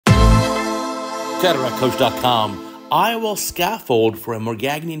CataractCoach.com. IOL scaffold for a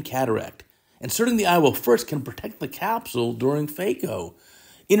Morgagnian cataract. Inserting the IOL first can protect the capsule during phaco.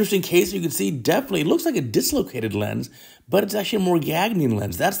 Interesting case, you can see definitely, it looks like a dislocated lens, but it's actually a Morgagnian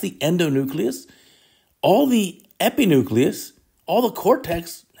lens. That's the endonucleus. All the epinucleus, all the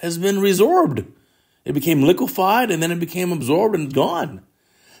cortex has been resorbed. It became liquefied and then it became absorbed and gone.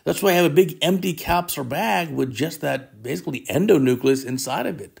 That's why I have a big empty capsular bag with just that basically endonucleus inside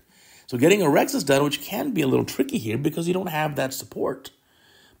of it. So getting a rhexis done, which can be a little tricky here because you don't have that support.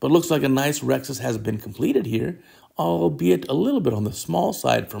 But it looks like a nice rhexis has been completed here, albeit a little bit on the small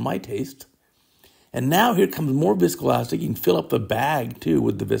side for my taste. And now here comes more viscoelastic. You can fill up the bag too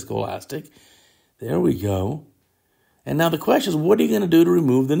with the viscoelastic. There we go. And now the question is, what are you going to do to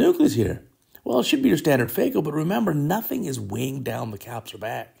remove the nucleus here? Well, it should be your standard phaco, but remember, nothing is weighing down the capsular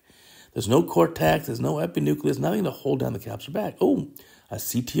bag. There's no cortex, there's no epinucleus, nothing to hold down the capsular bag. Oh, a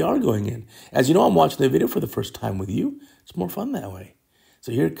CTR going in. As you know, I'm watching the video for the first time with you. It's more fun that way.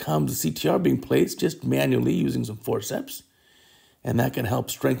 So here comes the CTR being placed just manually using some forceps. And that can help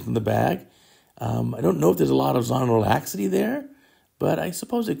strengthen the bag. I don't know if there's a lot of zonal laxity there, but I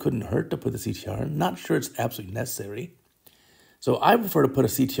suppose it couldn't hurt to put the CTR in. Not sure it's absolutely necessary. So I prefer to put a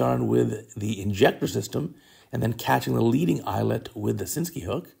CTR in with the injector system and then catching the leading eyelet with the Sinskey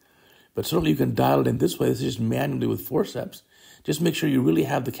hook. But certainly you can dial it in this way. This is just manually with forceps. Just make sure you really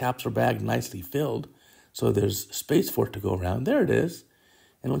have the capsular bag nicely filled so there's space for it to go around. There it is.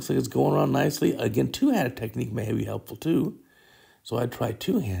 And it looks like it's going around nicely. Again, two-handed technique may be helpful too. So I'd try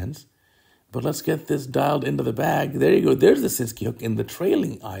two hands. But let's get this dialed into the bag. There you go. There's the Sinskey hook in the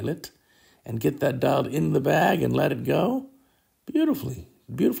trailing eyelet. And get that dialed in the bag and let it go. Beautifully.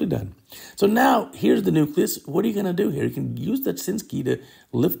 Beautifully done. So now, here's the nucleus. What are you going to do here? You can use that Sinskey to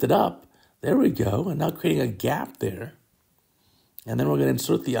lift it up. There we go. And now creating a gap there. And then we're going to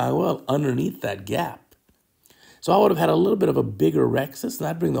insert the IOL underneath that gap. So I would have had a little bit of a bigger rhexis, and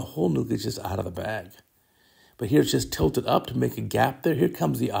I'd bring the whole nucleus just out of the bag. But here it's just tilted up to make a gap there. Here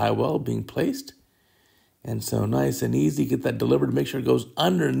comes the IOL being placed. And so nice and easy. Get that delivered. Make sure it goes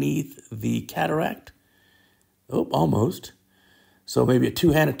underneath the cataract. Oh, almost. So maybe a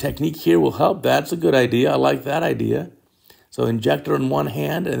two-handed technique here will help. That's a good idea. I like that idea. So injector in one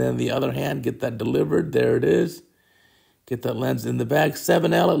hand, and then the other hand, get that delivered. There it is. Get that lens in the bag.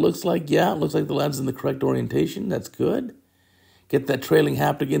 7L, it looks like. Yeah, it looks like the lens is in the correct orientation. That's good. Get that trailing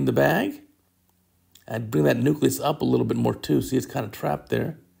haptic in the bag. And bring that nucleus up a little bit more too. See, it's kind of trapped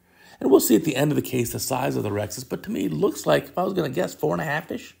there. And we'll see at the end of the case the size of the rhexis. But to me, it looks like, if I was going to guess,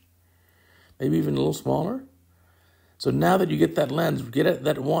 4.5-ish. Maybe even a little smaller. So now that you get that lens, get it,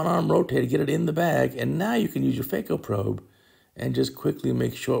 that one arm rotated, get it in the bag. And now you can use your phaco probe and just quickly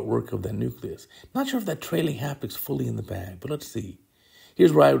make short work of that nucleus. Not sure if that trailing haptic's fully in the bag, but let's see.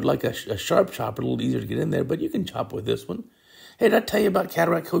 Here's where I would like a sharp chopper, a little easier to get in there, but you can chop with this one. Hey, did I tell you about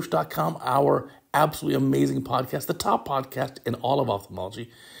CataractCoach.com, our absolutely amazing podcast, the top podcast in all of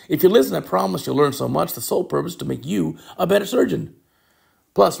ophthalmology? If you listen, I promise you'll learn so much. The sole purpose is to make you a better surgeon.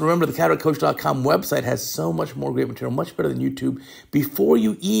 Plus, remember, the CataractCoach.com website has so much more great material, much better than YouTube. Before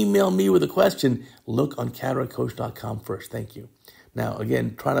you email me with a question, look on CataractCoach.com first. Thank you. Now,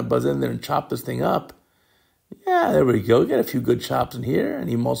 again, trying to buzz in there and chop this thing up. Yeah, there we go. Get a few good chops in here and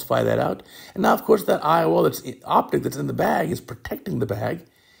emulsify that out. And now, of course, that IOL optic that's in the bag is protecting the bag.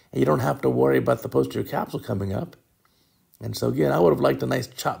 And you don't have to worry about the posterior capsule coming up. And so, again, I would have liked a nice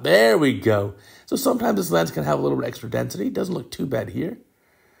chop. There we go. So sometimes this lens can have a little bit extra density. It doesn't look too bad here.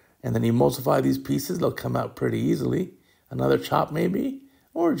 And then emulsify these pieces. They'll come out pretty easily. Another chop maybe.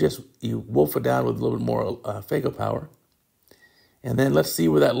 Or just you wolf it down with a little bit more phaco power. And then let's see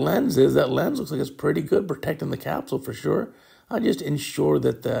where that lens is. That lens looks like it's pretty good, protecting the capsule for sure. I'll just ensure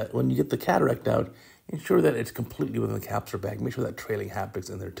that when you get the cataract out, ensure that it's completely within the capsular bag. Make sure that trailing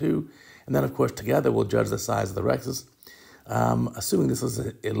haptic's in there too. And then, of course, together we'll judge the size of the rhexis. Assuming this is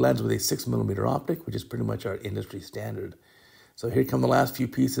a lens with a 6mm optic, which is pretty much our industry standard. So here come the last few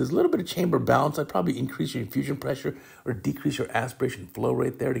pieces. A little bit of chamber balance. I'd probably increase your infusion pressure or decrease your aspiration flow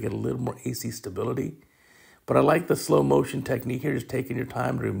rate there to get a little more AC stability. But I like the slow motion technique here, just taking your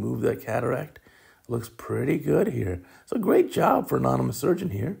time to remove that cataract. It looks pretty good here. So great job for an anonymous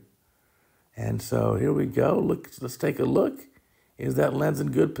surgeon here. And so here we go. Let's take a look. Is that lens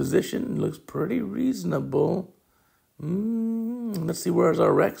in good position? It looks pretty reasonable. Let's see, where's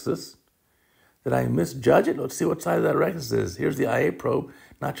our rhexis? Did I misjudge it? Let's see what size that rhexis is. Here's the IA probe.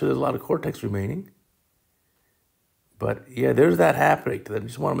 Not sure there's a lot of cortex remaining. But yeah, there's that haptic. I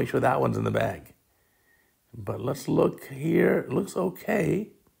just want to make sure that one's in the bag. But let's look here. It looks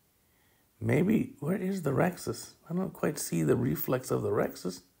okay. Maybe, where is the rhexis? I don't quite see the reflex of the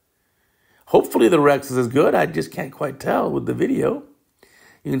rhexis. Hopefully the Rexus is good. I just can't quite tell with the video.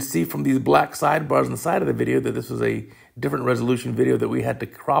 You can see from these black sidebars on the side of the video that this was a different resolution video that we had to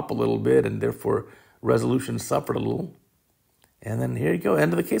crop a little bit, and therefore resolution suffered a little. And then here you go.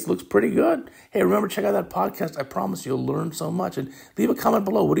 End of the case. Looks pretty good. Hey, remember, check out that podcast. I promise you'll learn so much. And leave a comment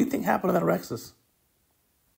below. What do you think happened to that Rexus?